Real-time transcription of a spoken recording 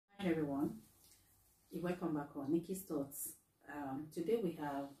Hi everyone, welcome back on Nikky's Thoughts. Today we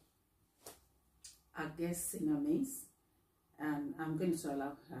have our guest in our midst, and I'm going to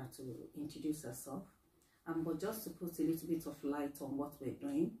allow her to introduce herself. But just to put a little bit of light on what we're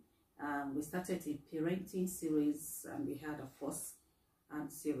doing, we started a parenting series and we had a first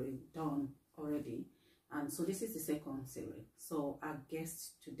series done already, and so this is the second series. So our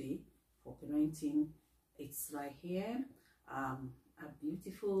guest today for parenting, it's right here. A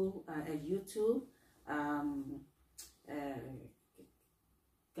beautiful YouTube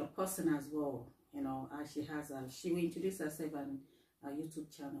a person as well, you know. She will introduce herself and a YouTube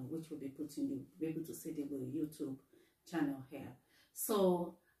channel, which will be putting, you'll be able to see the YouTube channel here.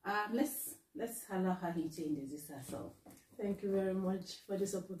 So let's allow her to introduce herself. Thank you very much for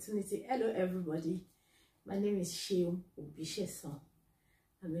this opportunity. Hello everybody, my name is Sheung Obisheson.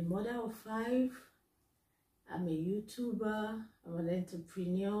 I'm a mother of 5. I'm a YouTuber, I'm an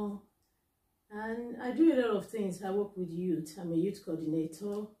entrepreneur, and I do a lot of things. I work with youth. I'm a youth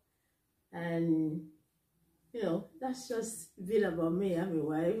coordinator, and you know, that's just a bit about me. I'm a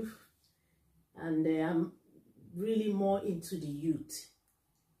wife, and I'm really more into the youth,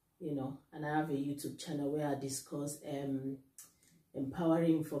 you know, and I have a YouTube channel where I discuss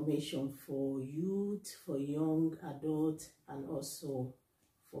empowering information for youth, for young adults, and also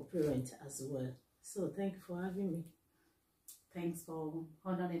for parents as well. So thank you for having me. Thanks for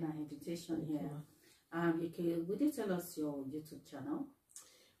honoring our invitation here. Would you tell us your YouTube channel?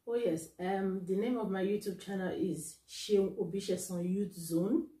 Oh yes, the name of my YouTube channel is Sheung Obisheson Youth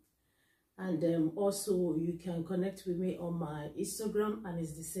Zone, and also you can connect with me on my Instagram, and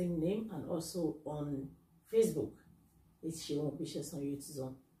it's the same name, and also on Facebook, it's Sheung Obisheson Youth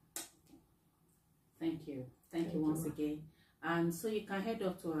Zone. Thank you once again. And so you can head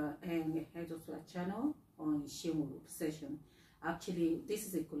up to our channel on Sheung Obisheson. Actually, this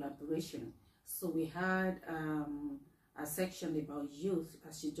is a collaboration. So we had a section about youth,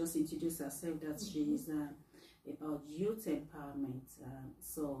 as she just introduced herself, that she is about youth empowerment.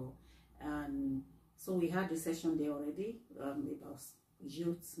 So we had the session there already about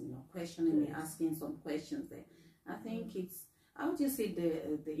youth, you know, questioning and asking some questions there. I think it's, how would you say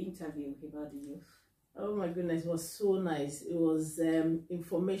the interview about the youth? Oh my goodness, it was so nice. It was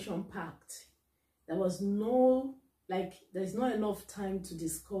information packed. There was no, there's not enough time to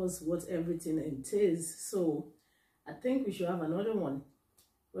discuss what everything entails. So I think we should have another one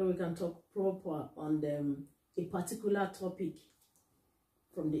where we can talk proper on a particular topic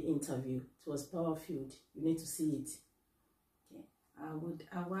from the interview. It was power-filled. You need to see it. Okay, I would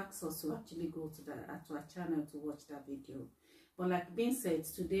ask us to actually go to our channel to watch that video. But like being said,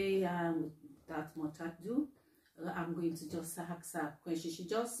 today that much ado, I'm going to just ask her a question. She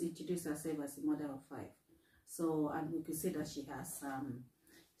just introduced herself as a mother of 5. So, and we could say that she has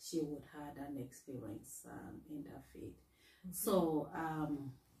she would had an experience in that field. So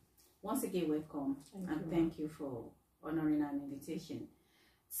once again, welcome, and thank you for honoring our invitation.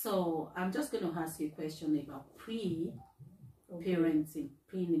 So I'm just going to ask you a question about pre-parenting,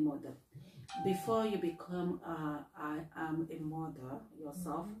 being a mother. Before you become a mother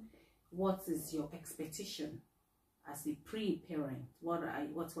yourself, what is your expectation as a pre-parent? What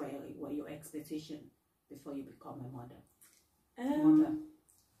were your expectation before you become a mother?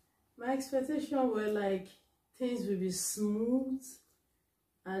 My expectation were like things will be smooth,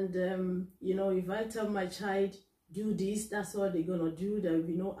 and you know, if I tell my child do this, that's what they're gonna do. There will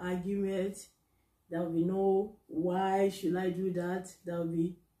be no argument. There will be no why should I do that. There will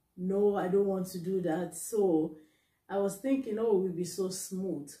be no, I don't want to do that. So I was thinking, oh, it will be so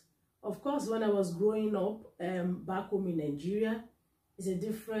smooth. Of course, when I was growing up back home in Nigeria, it's a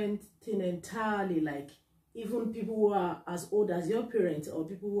different thing entirely. Like, even people who are as old as your parents, or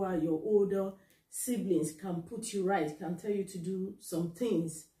people who are your older siblings, can put you right, can tell you to do some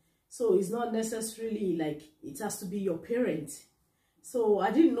things. So it's not necessarily like it has to be your parent. So I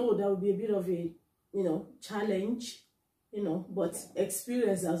didn't know that would be a bit of a, you know, challenge, you know, but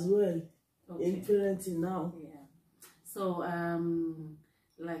experience as well in parenting now. Yeah. So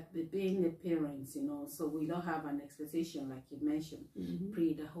like being a parent, you know, so we don't have an expectation, like you mentioned,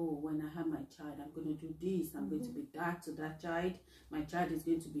 pre the whole, when I have my child, I'm going to do this, I'm going to be that to that child, my child is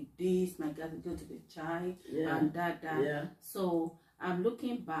going to be this, my child is going to be child, and that. Yeah. So I'm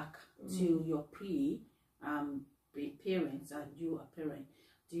looking back to your pre-parents, and you a parent.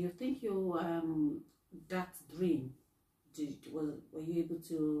 Do you think you that dream, were you able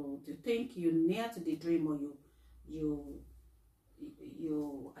to, do you think you near to the dream, or you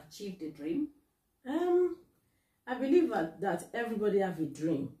achieved the dream? I believe that everybody have a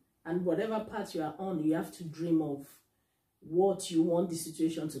dream, and whatever path you are on, you have to dream of what you want the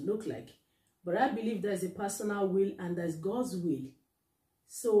situation to look like. But I believe there's a personal will and there's God's will.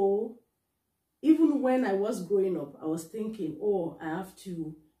 So even when I was growing up, I was thinking, oh, I have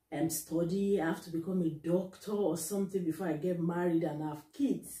to study, I have to become a doctor or something before I get married and have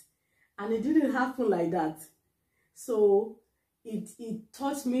kids. And it didn't happen like that. So it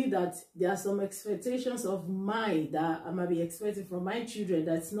taught me that there are some expectations of mine that I might be expecting from my children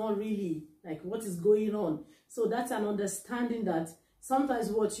that's not really like what is going on. So that's an understanding that sometimes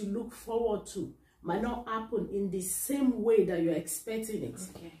what you look forward to might not happen in the same way that you're expecting it.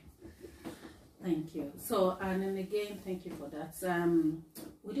 Okay. Thank you. So, and then again, thank you for that.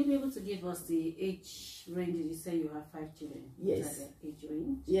 Would you be able to give us the age range? Did you say you have 5 children? Yes. The age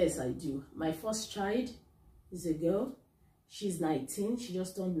range? Yes, I do. My first child is a girl. She's 19. She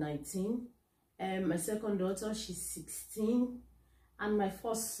just turned 19. My second daughter, she's 16. And my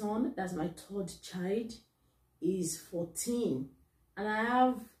first son, that's my third child, is 14. And I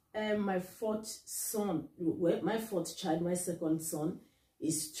have my fourth son, well, my fourth child, my second son,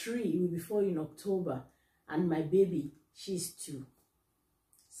 is 3. He will be 4 in October. And my baby, she's 2.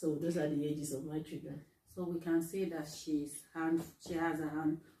 So those are the ages of my children. So we can see that she has a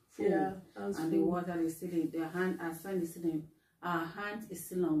hand full. Yeah, and the water is still in the hand. Our son is still in, our hand is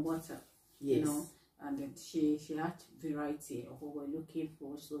still on water. Yes. You know, and then she had variety of what we're looking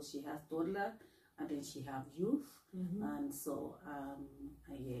for. So she has toddler, and then she have youth, and so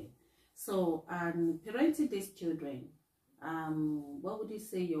yeah. So parenting these children, what would you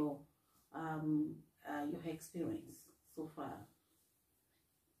say your experience so far?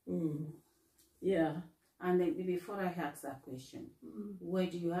 Yeah. And then before I ask that question, where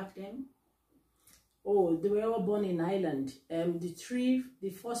do you have them? Oh, they were all born in Ireland.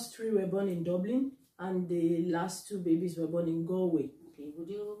 The first 3 were born in Dublin, and the last 2 babies were born in Galway. Okay, would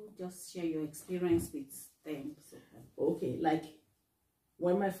you just share your experience with them? Okay, like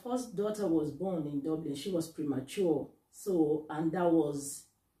when my first daughter was born in Dublin, she was premature. So, and that was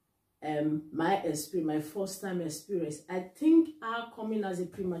my experience, my first time experience. I think her coming as a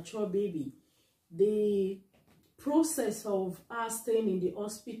premature baby, the process of her staying in the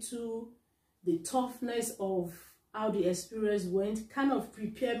hospital, the toughness of how the experience went kind of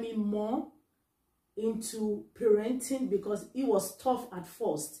prepared me more into parenting, because it was tough at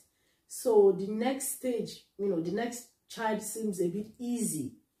first. So the next stage, the next child seems a bit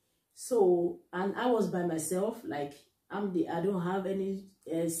easy. So, and I was by myself, like I don't have any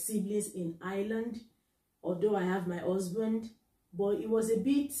siblings in Ireland, although I have my husband, but it was a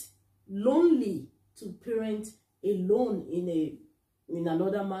bit lonely to parent alone in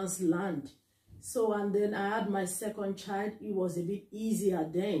another man's land. So, and then I had my second child. It was a bit easier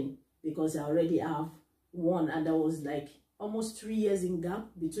then because I already have one, and there was like almost 3 years in gap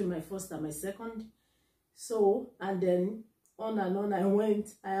between my first and my second. So, and then on and on I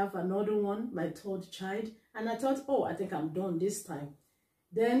went. I have another one, my third child, and I thought, oh, I think I'm done this time.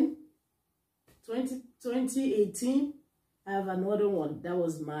 Then 2018, I have another one. That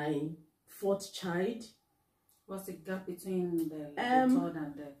was my fourth child. What's the gap between the third and the fourth?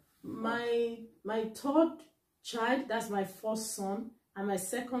 My third child, that's my first son, and my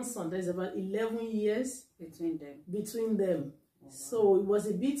second son, there's about 11 years between them. Oh, wow. So it was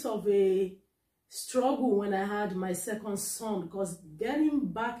a bit of a struggle when I had my second son, because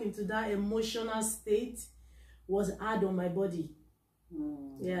getting back into that emotional state was hard on my body.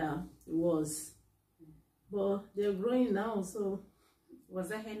 Yeah, it was. But they're growing now, so. Was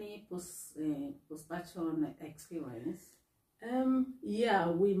there any postpartum experience? Yeah,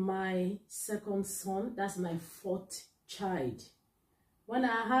 with my second son, that's my fourth child. When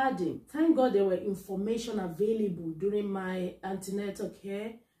I had him, thank God there were information available during my antenatal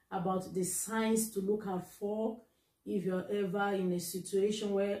care about the signs to look out for if you're ever in a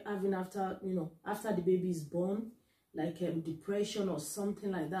situation where after the baby is born, like depression or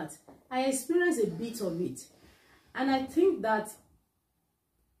something like that. I experienced a bit of it, and I think that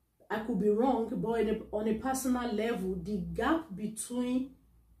I could be wrong, but on a personal level, the gap between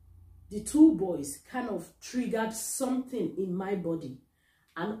the 2 boys kind of triggered something in my body.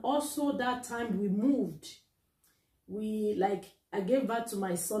 And also that time we moved. I gave birth to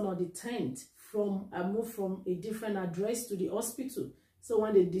my son on the 10th. I moved from a different address to the hospital. So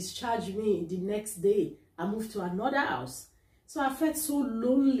when they discharged me the next day, I moved to another house. So I felt so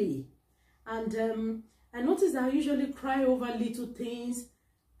lonely. And I noticed that I usually cry over little things.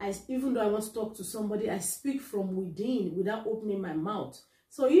 Even though I want to talk to somebody, I speak from within without opening my mouth.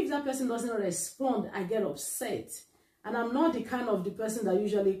 So if that person doesn't respond, I get upset. And I'm not the kind of the person that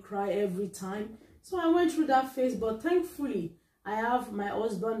usually cry every time. So I went through that phase, but thankfully, I have my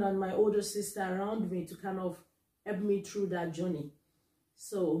husband and my older sister around me to kind of helped me through that journey.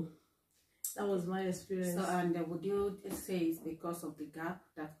 So that was my experience. So, and would you say it's because of the gap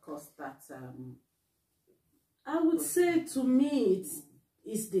that caused that? I would say to me,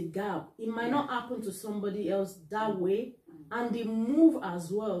 it's the gap. It might not happen to somebody else that way, and the move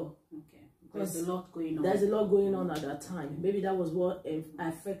as well. Okay, there's a lot going on. There's a lot going on at that time. Maybe that was what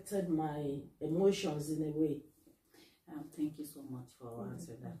affected my emotions in a way. Thank you so much for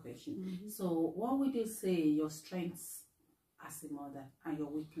answering that question. So, what would you say your strengths as a mother and your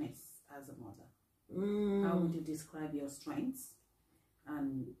weakness as a mother? How would you describe your strengths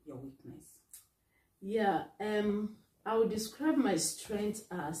and your weakness? Yeah, I would describe my strength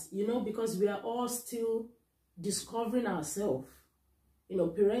as, because we are all still discovering ourselves.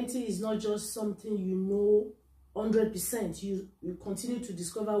 Parenting is not just something 100%. You continue to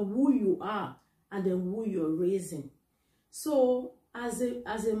discover who you are and then who you're raising. So as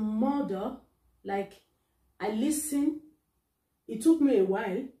a mother, like, I listen. It took me a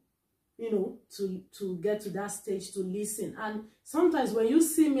while, to get to that stage to listen. And sometimes when you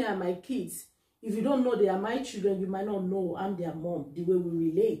see me and my kids, if you don't know they are my children, you might not know I'm their mom. The way we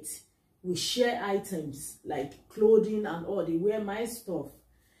relate, we share items like clothing and all. They wear my stuff.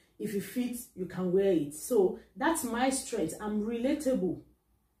 If it fits, you can wear it. So that's my strength. I'm relatable.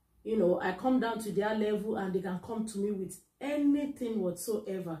 I come down to their level and they can come to me with anything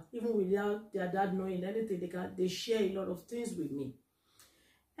whatsoever, even without their dad knowing anything. They share a lot of things with me.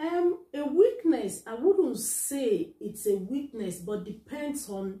 A weakness, I wouldn't say it's a weakness, but depends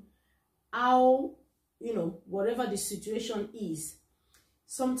on how, whatever the situation is.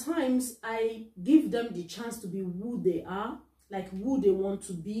 Sometimes I give them the chance to be who they are, like who they want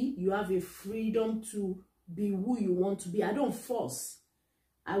to be. You have a freedom to be who you want to be. I don't force.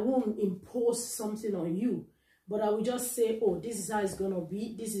 I won't impose something on you, but I will just say, oh, this is how it's going to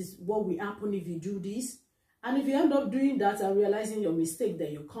be. This is what will happen if you do this. And if you end up doing that and realizing your mistake,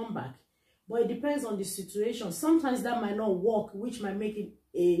 then you come back. But it depends on the situation. Sometimes that might not work, which might make it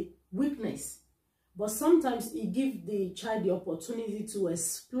a weakness. But sometimes it gives the child the opportunity to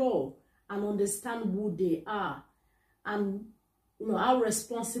explore and understand who they are and, how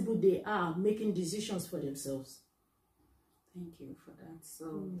responsible they are making decisions for themselves. Thank you for that.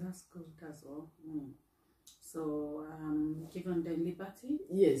 So that's good as well. So given the liberty,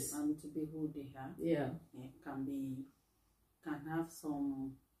 yes, to be who they are, can have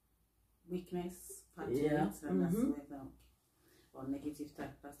some weakness part to it, and that's whether or negative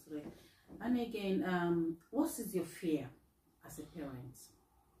type part to it. And again, what is your fear as a parent?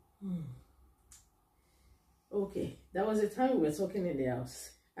 Okay, there was a time we were talking in the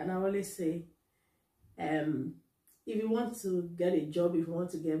house, and I always say, if you want to get a job, if you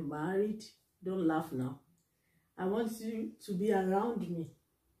want to get married, don't laugh now. I want you to be around me.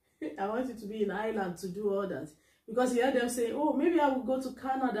 I want you to be in Ireland to do all that. Because you hear them say, oh, maybe I will go to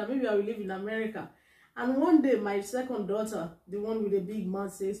Canada, maybe I will live in America. And one day, my second daughter, the one with the big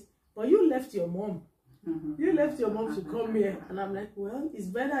mouth, says, but you left your mom. You left your mom to come here. And I'm like, well, it's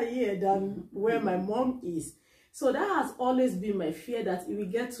better here than where my mom is. So that has always been my fear, that if we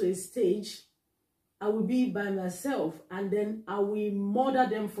get to a stage, I will be by myself, and then I will mother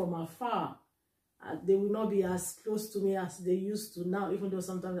them from afar. They will not be as close to me as they used to now, even though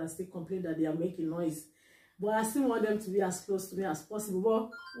sometimes I still complain that they are making noise. But I still want them to be as close to me as possible.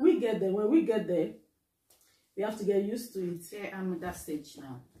 But we get there. When we get there, we have to get used to it. Yeah, I'm at that stage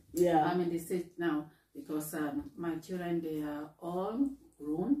now. Yeah. I'm in the stage now because my children, they are all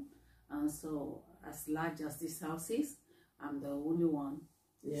grown. And so as large as this house is, I'm the only one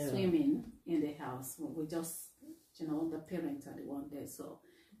swimming in the house. We just, the parents are the one there. So,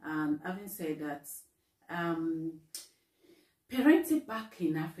 having said that, parenting back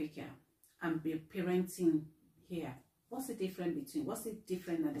in Africa and parenting here, what's the difference and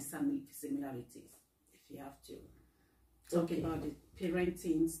the similarities, if you have to talk about the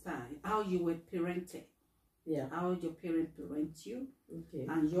parenting style, how you were parented, how your parent parent you,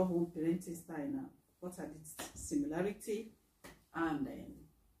 and your own parenting style now? What are the similarity and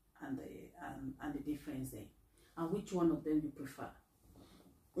the difference there, and which one of them you prefer?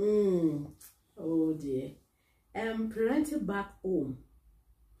 Oh dear. Parenting back home,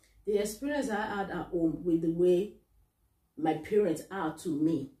 the experience I had at home with the way my parents are to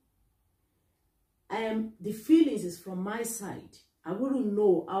me, the feelings is from my side. I wouldn't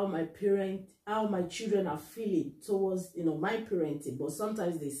know how my children are feeling towards my parenting, but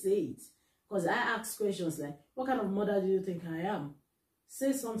sometimes they say it, because I ask questions like, what kind of mother do you think I am?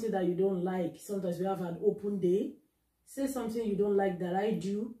 Say something that you don't like. Sometimes we have an open day. Say something you don't like that I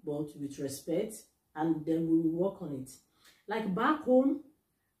do, but with respect, and then we will work on it. Like back home,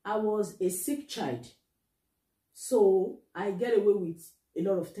 I was a sick child. So I get away with a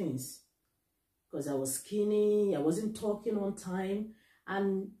lot of things because I was skinny, I wasn't talking on time,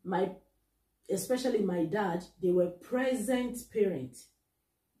 and especially my dad, they were present parents.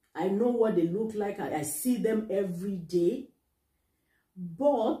 I know what they look like. I see them every day.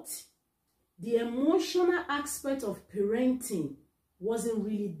 But the emotional aspect of parenting wasn't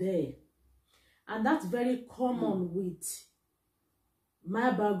really there. And that's very common with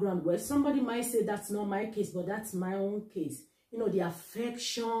my background, where somebody might say that's not my case, but that's my own case. You know, the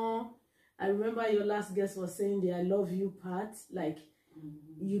affection. I remember your last guest was saying the I love you part. Like,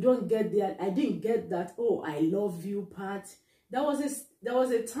 you don't get the, I didn't get that, oh, I love you part. There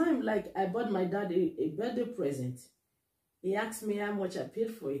was a time, like, I bought my dad a birthday present. He asked me how much I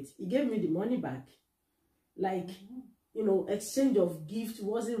paid for it. He gave me the money back. Like, you know, exchange of gift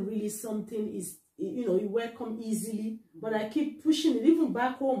wasn't really something, you know, you welcome easily. But I keep pushing it. Even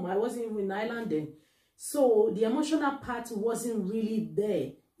back home, I wasn't even in Ireland then. So the emotional part wasn't really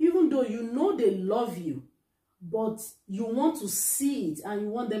there. Even though you know they love you, but you want to see it and you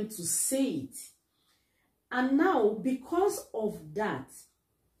want them to say it. And now, because of that,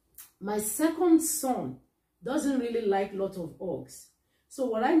 my second son doesn't really like a lot of hugs. So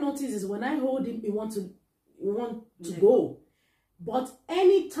what I notice is when I hold him, he want to go. But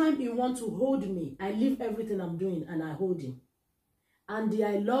anytime he want to hold me, I leave everything I'm doing and I hold him. And the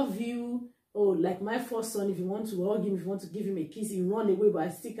I love you, oh, like my first son, if you want to hug him, if you want to give him a kiss, he run away, but I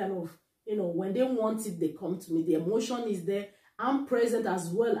still kind of, you know, when they want it, they come to me. The emotion is there. I'm present as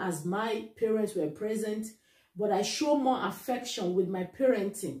well as my parents were present. But I show more affection with my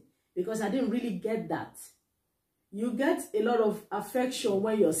parenting because I didn't really get that. You get a lot of affection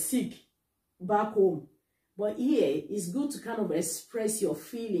when you're sick back home. But here, it's good to kind of express your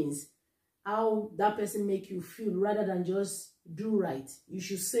feelings, how that person make you feel, rather than just do right. You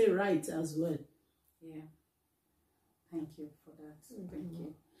should say right as well. Yeah. Thank you for that. Thank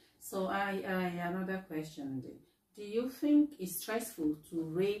you. So another question. Do you think it's stressful to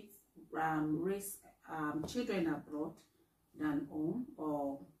raise children abroad than home,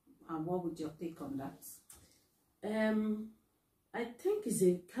 or what would your take on that? I think it's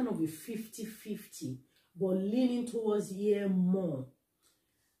a kind of a 50-50, but leaning towards here more.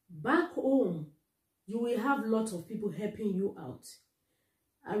 Back home, you will have lots of people helping you out.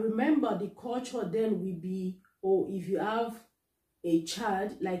 I remember the culture then will be, oh, if you have a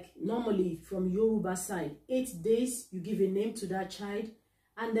child, like normally from Yoruba side, 8 days, you give a name to that child,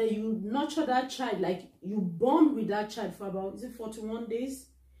 and then you nurture that child, like you bond with that child for about, is it 41 days?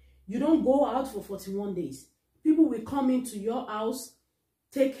 You don't go out for 41 days. People will come into your house,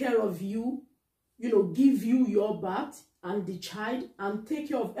 take care of you, you know, give you your bath and the child, and take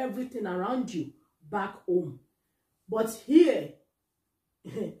care of everything around you back home. But here,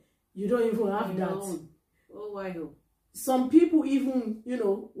 you don't even have that. Oh, why? Some people even, you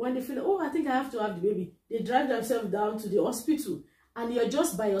know, when they feel, oh, I think I have to have the baby, they drive themselves down to the hospital, and you're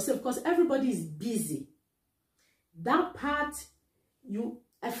just by yourself because everybody is busy. That part,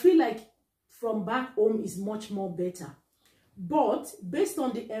 I feel like from back home is much more better. But based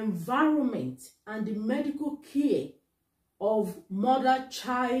on the environment and the medical care of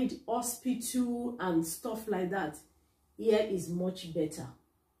mother-child hospital and stuff like that, here is much better.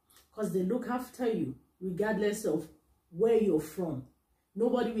 Because they look after you regardless of where you're from.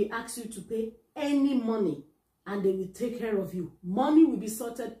 Nobody will ask you to pay any money, and they will take care of you. Money will be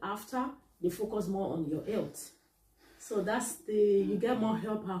sorted after. They focus more on your health. So that's you get more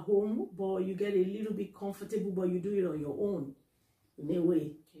help at home, but you get a little bit comfortable, but you do it on your own, in a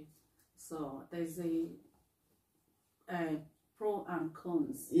way. Okay. So there's a pro and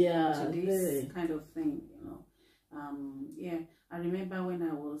cons to this kind of thing, you know. Yeah, I remember when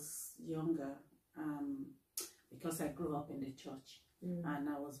I was younger, because I grew up in the church, and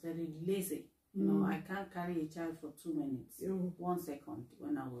I was very lazy. You know, I can't carry a child for 2 minutes, 1 second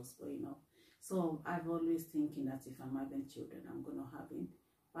when I was growing up. So I've always thinking that if I'm having children, I'm going to have him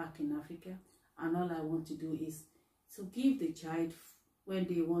back in Africa. And all I want to do is to give the child, when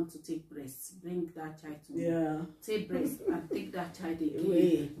they want to take breasts, bring that child to me. Take breast and take that child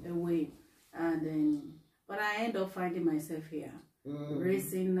away. And then, but I end up finding myself here,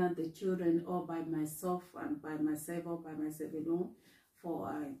 raising the children all by myself and by myself, all by myself alone,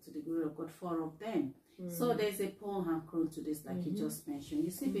 for to the glory of God, 4 of them. So there's a pro and con to this, like you just mentioned. You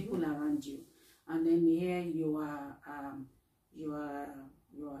see people around you, and then here you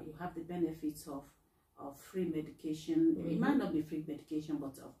have the benefits of free medication. It might not be free medication,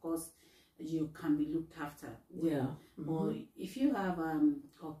 but of course you can be looked after. Or if you have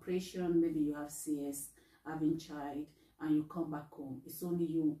operation, maybe you have CS, having child, and you come back home, it's only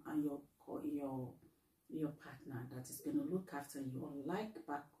you and your partner that is going to look after you. Unlike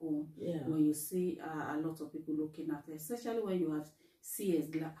back home, Yeah. when you see a lot of people looking after, especially when you have CS,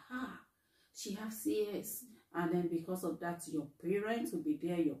 like, she has CS. And then because of that, your parents will be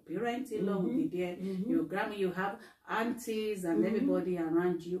there, your parents-in-law will be there, your grandma, you have aunties and everybody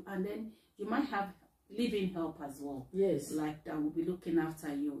around you. And then you might have living help as well. Yes. Like that will be looking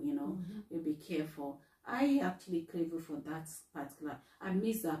after you, you know. You'll be careful. I actually crave for that particular. I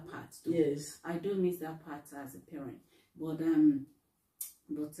miss that part too. Yes. I do miss that part as a parent. But do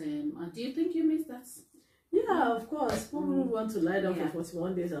you think you miss that? Yeah, of course. People would want to lie down for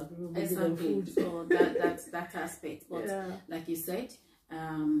 41 days and people will give them food. So that's that aspect. But like you said,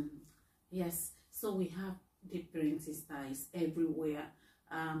 yes. So we have different styles everywhere.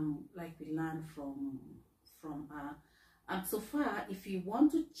 Like we learn from her. And so far, if you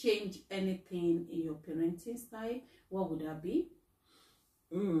want to change anything in your parenting style, what would that be?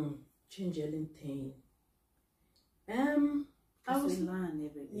 Change anything. Because we learn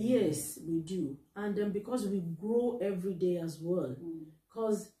every day. Yes, we do. And then because we grow every day as well.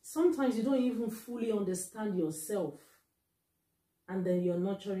 Because sometimes you don't even fully understand yourself. And then you're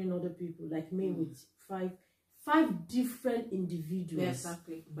nurturing other people. Like me with five different individuals.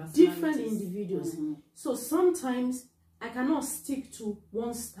 Exactly. Different individuals. So sometimes I cannot stick to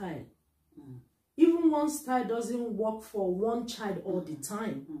one style. Even one style doesn't work for one child all the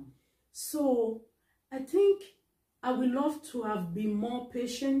time. So I think I would love to have been more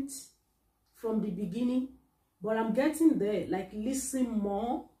patient from the beginning, but I'm getting there, like listen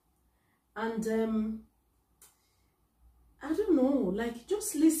more. And I don't know, like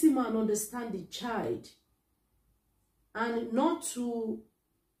just listen and understand the child, and not to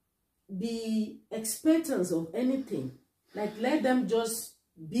be expectants of anything. Like let them just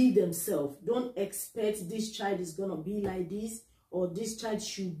be themselves. Don't expect this child is gonna be like this, or this child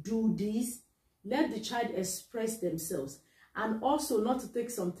should do this. Let the child express themselves. And also not to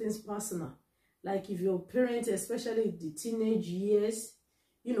take some things personal. Like if your parents, especially the teenage years,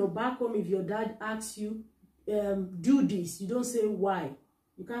 you know, back home, if your dad asks you, do this, you don't say why.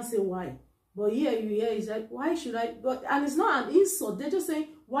 You can't say why. But here you hear, it's like, why should I? And it's not an insult. They're just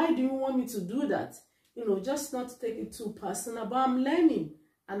saying, why do you want me to do that? You know, just not to take it too personal. But I'm learning.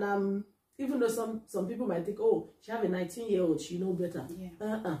 And even though some people might think, oh, she have a 19-year-old, she know better.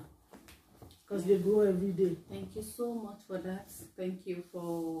 Yeah. Because they grow every day. Thank you so much for that. Thank you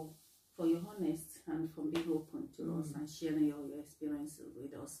for your honest and for being open to us and sharing your experiences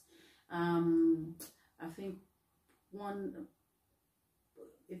with us. I think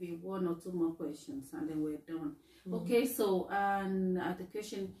maybe one or two more questions and then we're done. Okay, so the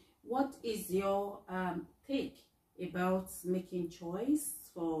question, what is your take about making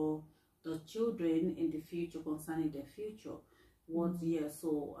choice for the children in the future, concerning their future?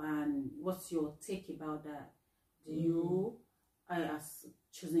 And what's your take about that? Do you, as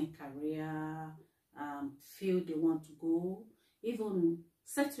choosing career, feel they want to go, even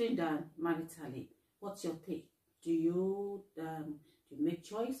settling down maritally? What's your take? Do you make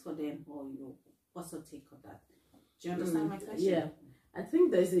choice for them, or what's your take on that? Do you understand my question? Yeah, I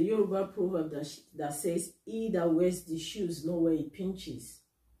think there's a Yoruba proverb that says, "He that wears the shoes know where it pinches."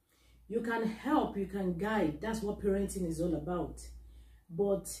 You can help, you can guide. That's what parenting is all about.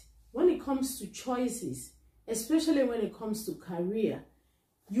 But when it comes to choices, especially when it comes to career,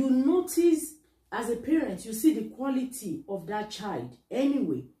 you notice as a parent, you see the quality of that child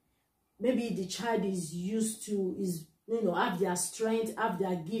anyway. Maybe the child is used to, have their strength, have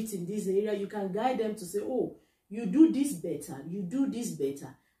their gift in this area. You can guide them to say, oh, you do this better, you do this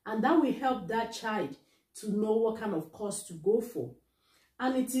better. And that will help that child to know what kind of course to go for.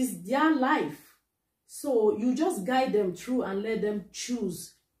 And it is their life. So you just guide them through and let them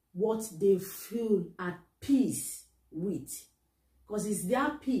choose what they feel at peace with. Because it's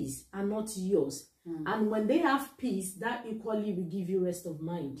their peace and not yours. And when they have peace, that equally will give you rest of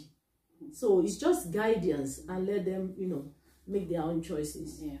mind. So it's just guidance and let them, make their own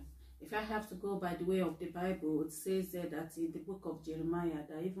choices. Yeah. If I have to go by the way of the Bible, it says there that in the book of Jeremiah,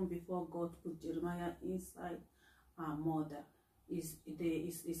 that even before God put Jeremiah inside our mother,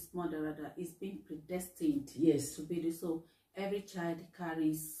 his mother rather is being predestined to be this. So every child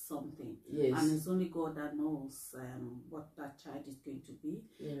carries something, and it's only God that knows what that child is going to be.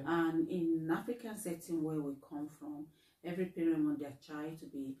 And in African setting where we come from, every parent wants their child to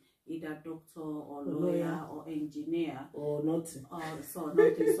be either doctor or lawyer or engineer or nothing. So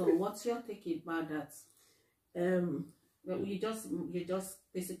nothing. So what's your take about that? Well, you just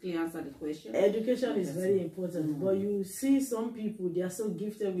basically answer the question. Education is very important, but you see some people, they are so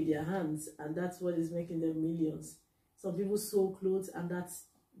gifted with their hands, and that's what is making them millions. Some people sew clothes, and that's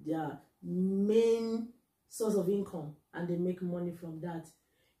their main source of income, and they make money from that.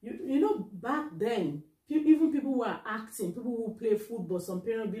 You know, back then, even people who are acting, people who play football, some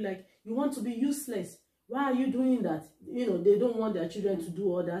parents be like, you want to be useless. Why are you doing that? You know, they don't want their children to do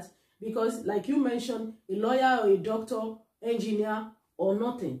all that. Because like you mentioned, a lawyer or a doctor, engineer, or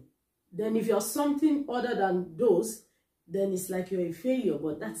nothing. Then if you're something other than those, then it's like you're a failure.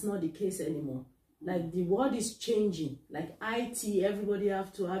 But that's not the case anymore. Like the world is changing. Like IT, everybody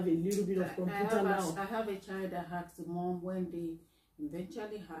have to have a little bit of computer now. I have a child that asked the mom when they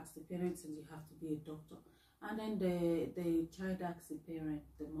eventually asked the parents, and you have to be a doctor. And then the child asked the parent,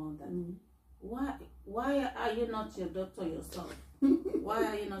 the mom, that why are you not your doctor yourself? Why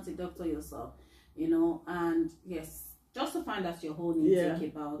are you not a doctor yourself? You know, and yes, just to find out your whole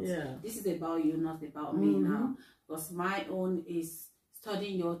intake about this is about you, not about me now. Because my own is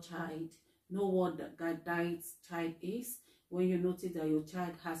studying your child, know what the guidance child is. When you notice that your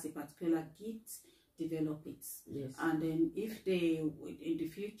child has a particular gift, develop it. Yes. And then if they in the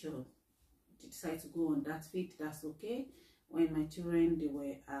future decide to go on that field, that's okay. When my children, they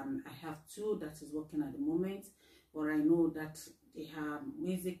were I have two that is working at the moment, but I know that they have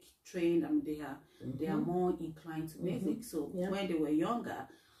music trained. I mean, they are more inclined to music. So when they were younger,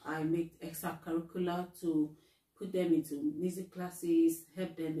 I make extracurricular to put them into music classes,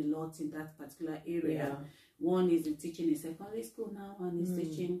 help them a lot in that particular area. One is in teaching in secondary school now, and is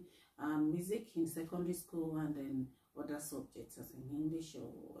teaching music in secondary school, and then other subjects as in English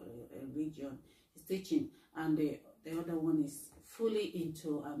or a region is teaching, and the other one is fully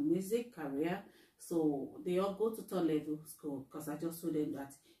into a music career. So they all go to third level school, because I just told them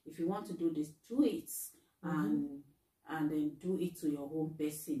that if you want to do this, do it, and then do it to your own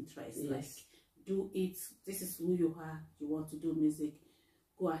best interest. Yes. Like, do it. This is who you are. You want to do music,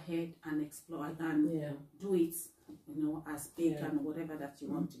 go ahead and explore and do it. You know, as big and whatever that you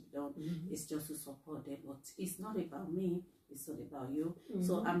want to be done. It's just to support them, but it's not about me. It's not about you.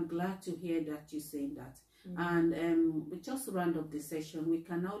 So I'm glad to hear that you're saying that. And we just round up the session. We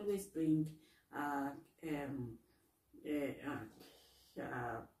can always bring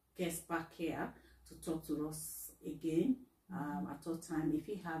guests back here to talk to us again at all time. If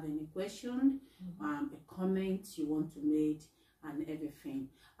you have any question, a comment you want to make, and everything.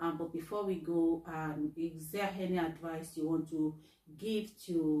 But before we go, is there any advice you want to give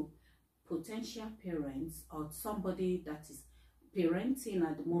to potential parents or somebody that is parenting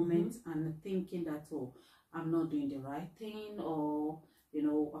at the moment and thinking that, oh, I'm not doing the right thing, or, you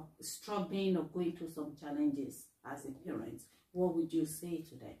know, struggling or going through some challenges as a parent? What would you say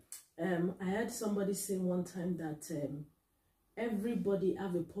to them? I heard somebody say one time that everybody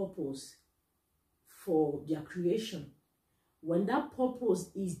have a purpose for their creation. When that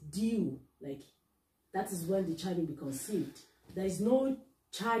purpose is due, like, that is when the child will be conceived. There is no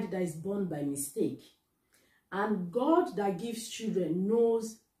child that is born by mistake. And God that gives children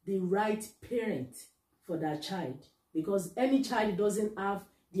knows the right parent for that child. Because any child doesn't have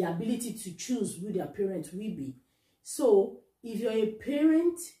the ability to choose who their parent will be. So, if you're a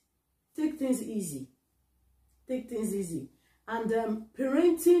parent, take things easy. Take things easy. And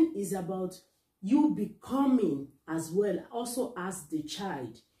parenting is about you becoming as well, also as the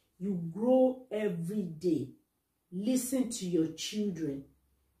child. You grow every day. Listen to your children.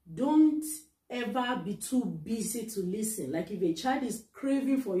 Don't ever be too busy to listen. Like if a child is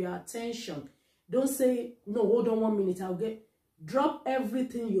craving for your attention, don't say, no, hold on 1 minute, I'll get. Drop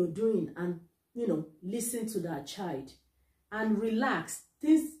everything you're doing and, you know, listen to that child. And relax.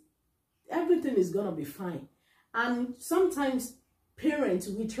 Everything is going to be fine. And sometimes parents,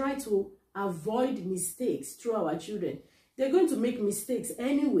 we try to avoid mistakes through our children. They're going to make mistakes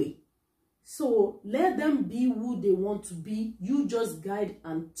anyway. So let them be who they want to be. You just guide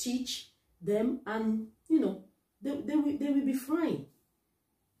and teach them, and you know they will be fine.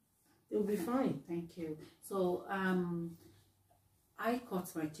 They'll be fine. Thank you. So I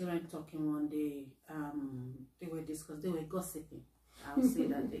caught my children talking one day. They were gossiping. I'll say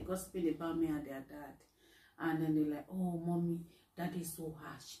that they gossiping about me and their dad. And then they're like, oh, mommy, daddy is so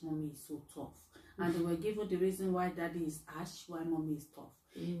harsh, mommy is so tough. And they were given the reason why daddy is harsh, why mommy is tough.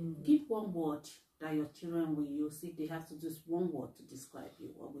 Give one word that your children will use. If they have to use one word to describe you,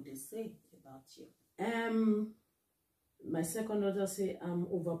 what would they say about you? My second daughter say I'm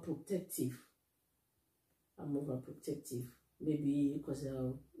overprotective. I'm overprotective. Maybe because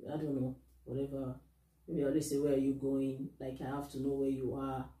I don't know, whatever. Maybe I always say, where are you going? Like, I have to know where you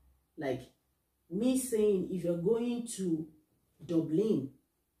are. Like, me saying, if you're going to Dublin,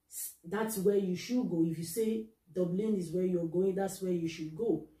 that's where you should go. If you say Dublin is where you're going, that's where you should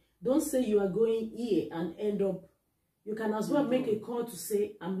go. Don't say you are going here and end up you can as well make a call to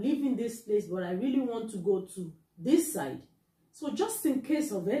say, I'm leaving this place, but I really want to go to this side. So just in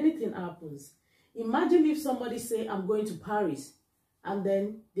case of anything happens, imagine if somebody say, I'm going to Paris, and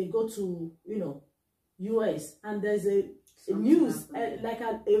then they go to, you know, US, and there's a news, like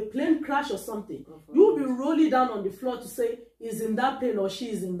a plane crash or something. You will be rolling down on the floor to say, he's in that plane or she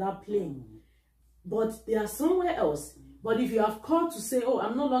is in that plane. But they are somewhere else. But if you have called to say, oh,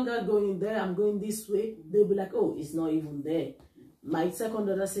 I'm no longer going there, I'm going this way, they'll be like, oh, it's not even there. My second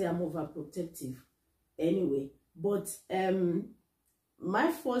daughter say I'm overprotective. Anyway, but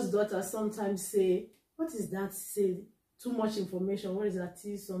my first daughter sometimes say, what is that? Say too much information. What is that?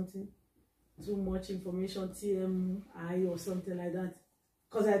 T something? Too much information, TMI or something like that.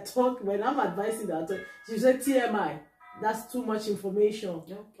 Because I talk, when I'm advising her, she said TMI. That's too much information,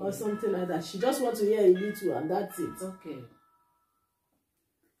 okay, or something like that. She just wants to hear a little, and that's it. Okay.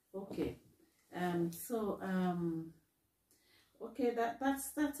 Okay. Okay,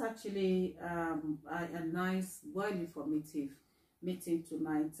 that's actually a nice, well informative meeting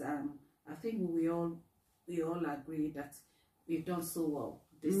tonight. I think we all agree that we've done so well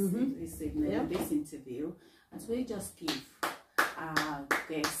this evening, this interview, and so we just give our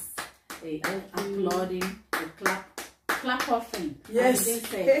guests a applauding, a clap offering. Yes. Give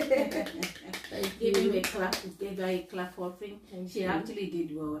him a clap. Give her a clap offering. She actually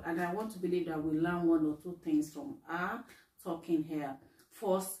did well, and I want to believe that we learn one or two things from her talking here.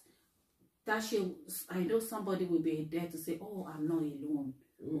 First, that I know somebody will be there to say, oh, I'm not alone,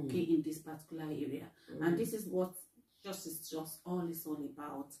 okay, in this particular area. And this is what it's all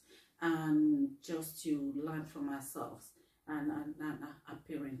about, and just to learn from ourselves and our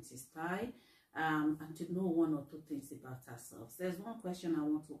parenting style, and to know one or two things about ourselves. There's one question I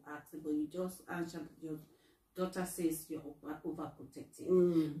want to ask, but you just answered. Your daughter says you're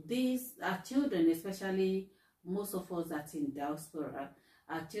overprotective. These are children, especially most of us that in diaspora,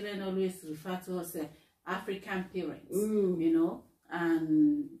 our children always refer to us as African parents, you know,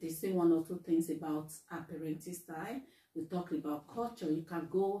 and they say one or two things about our parenting style. We talked about culture. You can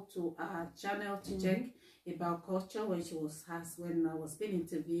go to our channel to check about culture when I was being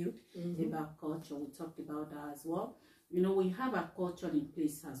interviewed about culture. We talked about that as well. You know, we have a culture in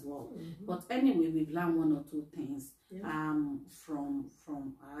place as well. But anyway, we've learned one or two things from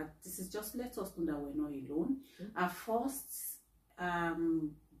this is just let us know that we're not alone. Our first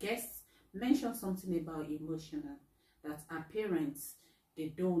guest mentioned something about emotional, that our parents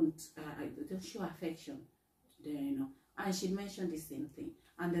they don't show affection, you know, and she mentioned the same thing.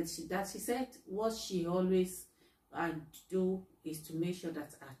 And that she said what she always do is to make sure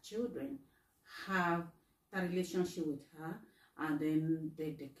that our children have that relationship with her, and then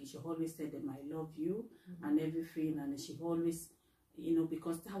she always said them, I love you, and everything, and she always, you know,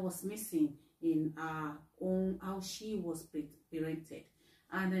 because that was missing in our own, how she was parented.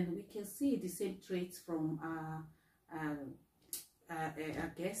 And then we can see the same traits from our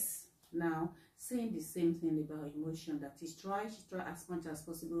guests now, saying the same thing about emotion, that she try as much as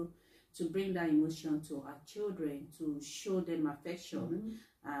possible to bring that emotion to our children, to show them affection.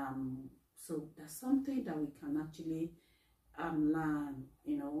 So that's something that we can actually learn,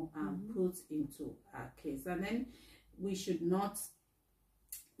 you know, and put into our kids. And then we should not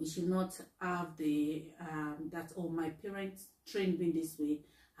have the that, oh, my parents trained me this way,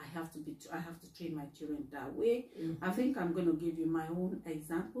 I have to train my children that way. I think I'm going to give you my own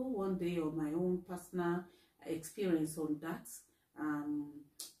example one day, or my own personal experience on that,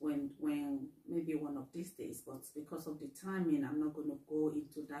 when maybe one of these days, but because of the timing I'm not going to go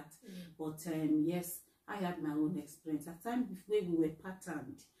into that. But yes, I had my own experience. At times we were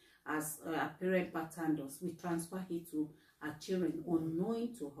patterned, as a parent patterned us, we transfer it to our children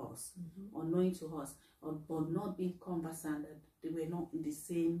unknowing to us, but not being conversant that they were not in the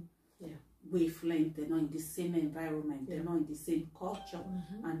same wavelength, they're not in the same environment, they're not in the same culture,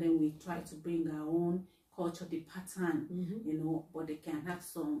 and then we try to bring our own culture, the pattern, you know, but they can have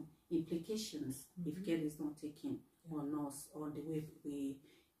some implications if care is not taken on us, or the way we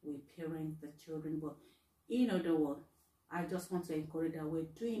parent the children. But in other words, I just want to encourage that we're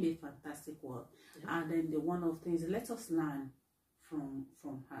doing a fantastic work, and then the one of things, let us learn from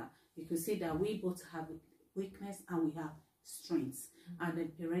her. You can see that we both have weakness and we have strengths, and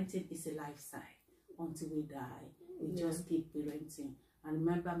then parenting is a lifestyle until we die. We just keep parenting. And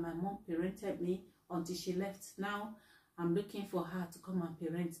remember, my mom parented me until she left. Now I'm looking for her to come and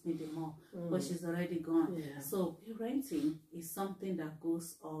parent me the more, but she's already gone. So parenting is something that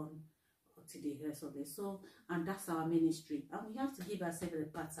goes on to the rest of it. So, and that's our ministry, and we have to give ourselves a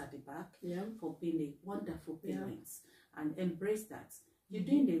pat at the back for being a wonderful parents and embrace that. You're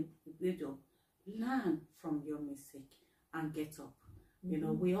doing a great job. learn from your mistake and get up. You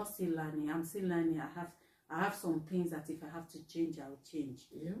know, we all still learning. I'm still learning. I have some things that if I have to change, I will change.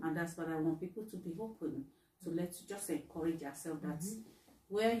 And that's what I want people to be open to. Let's just encourage ourselves that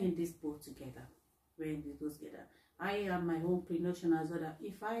we're in this boat together. We're in this boat together. I have my own pre-notion as well that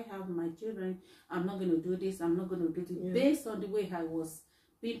if I have my children, I'm not going to do this, I'm not going to do this. Based on the way I was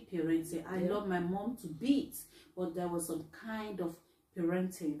being parented, I love my mom to bits, but there was some kind of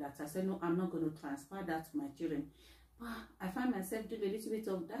parenting that I said, no, I'm not going to transfer that to my children. I find myself doing a little bit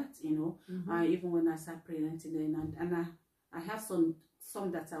of that, you know, even when I start parenting them, and I have some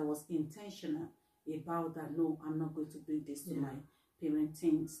that I was intentional about that. No, I'm not going to bring this to my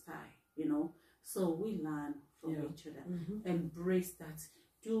parenting style, you know. So we learn from each other. Embrace that.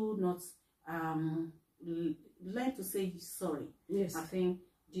 Do not learn to say sorry. Yes. I think,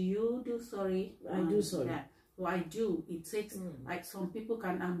 do you do sorry? I do sorry. Yeah. Well, I do. It takes like some people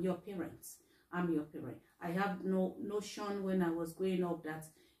can. I'm your parents. I'm your parent. I have no notion when I was growing up that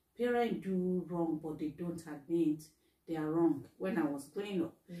parents do wrong, but they don't admit they are wrong. When I was growing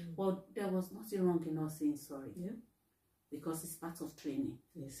up, but there was nothing wrong in us saying sorry. Yeah. Because it's part of training.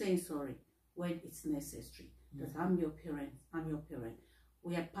 Yes. Saying sorry when it's necessary. That I'm your parent. I'm your parent.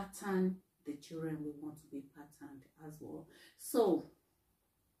 We are pattern the children. We want to be patterned as well. So,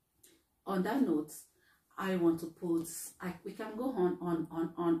 on that note, I want to put, we can go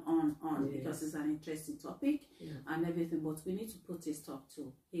on because it's an interesting topic and everything, but we need to put a stop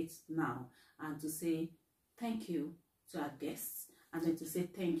to it now and to say thank you to our guests and then to say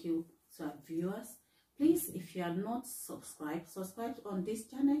thank you to our viewers. Please, if you are not subscribed on this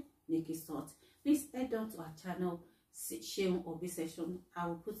channel, Nikky's Thoughts. Please head down to our channel, share or be session. I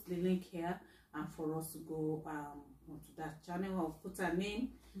will put the link here and for us to go onto that channel. I'll put our name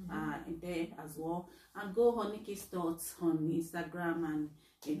in there as well, and go on Nikky's Thoughts on Instagram and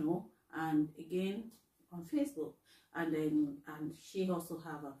you know, and again on Facebook, and then she also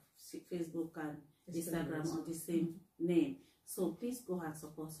have a Facebook and Instagram on the same name. So please go and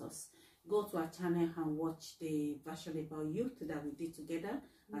support us. Go to our channel and watch the version about youth that we did together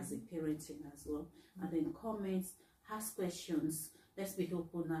as a parenting as well, and then comments, ask questions. Let's be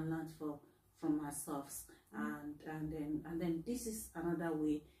open and learn from ourselves, and then this is another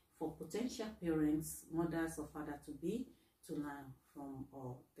way for potential parents, mothers or father to learn from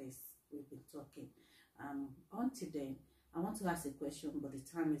all this we've been talking. Until then, I want to ask a question, but the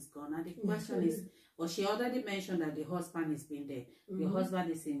time is gone. And the question is, well, she already mentioned that the husband has been there. Your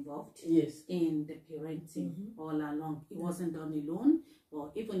husband is involved in the parenting all along. It wasn't done alone. Or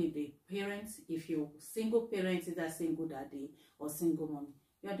even if the parents, if you're single parents, either single daddy or single mom,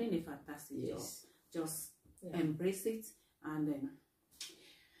 you're doing a fantastic job. Just embrace it, and then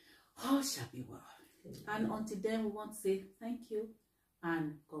all shall be well. And until then, we want to say thank you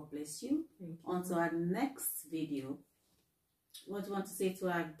and God bless you. Until our next video, what do you want to say to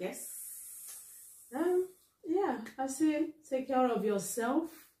our guests? I say take care of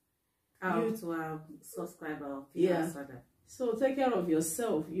yourself. To our subscriber, so take care of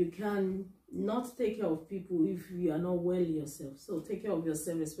yourself. You can not take care of people if you are not well yourself. So take care of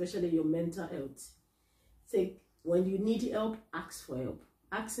yourself, especially your mental health. When you need help, ask for help.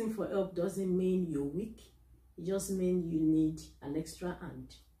 Asking for help doesn't mean you're weak. It just means you need an extra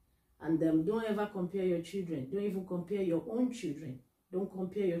hand. And don't ever compare your children. Don't even compare your own children. Don't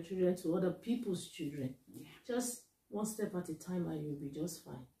compare your children to other people's children. Just one step at a time and you'll be just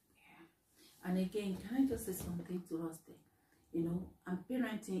fine. And again, can I just say something to us there? You know, and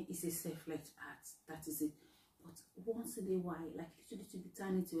parenting is a selfless act. That is it. But once in a while, like little bit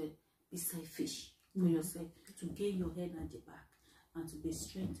tiny to it, be selfish for yourself, to gain your energy back and to be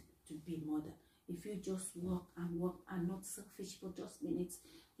strength, to be mother. If you just work and not selfish for just minutes,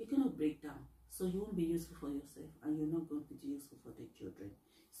 you're going to break down. So you won't be useful for yourself and you're not going to be useful for the children.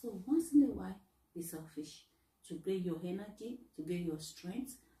 So once in a while, be selfish to gain your energy, to gain your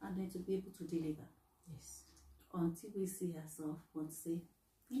strength, and then to be able to deliver. Yes. Until we see ourselves, want to say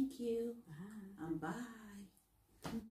thank you and bye.